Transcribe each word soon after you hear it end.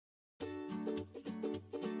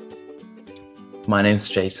My name is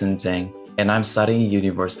Zeng, and I'm studying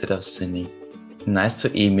University of Sydney. Nice to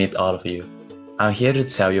meet all of you. I'm here to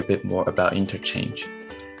tell you a bit more about Interchange.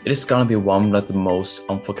 It is going to be one of the most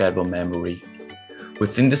unforgettable memories.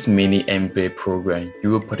 Within this mini MBA program, you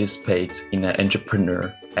will participate in an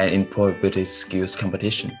entrepreneur and employability skills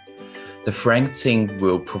competition. The Frank team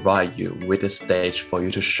will provide you with a stage for you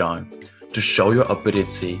to shine, to show your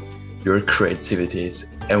ability, your creativities,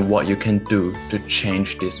 and what you can do to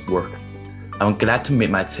change this world. I'm glad to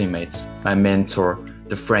meet my teammates, my mentor,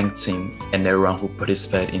 the Frank team, and everyone who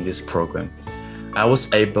participated in this program. I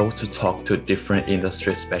was able to talk to different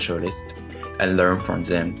industry specialists and learn from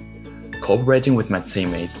them. Cooperating with my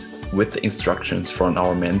teammates, with the instructions from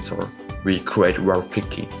our mentor, we create role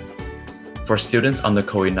picking for students under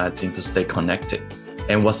COVID-19 to stay connected,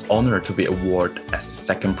 and was honored to be awarded as the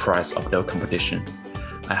second prize of the competition.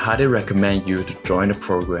 I highly recommend you to join the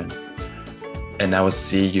program, and I will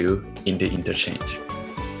see you in the interchange.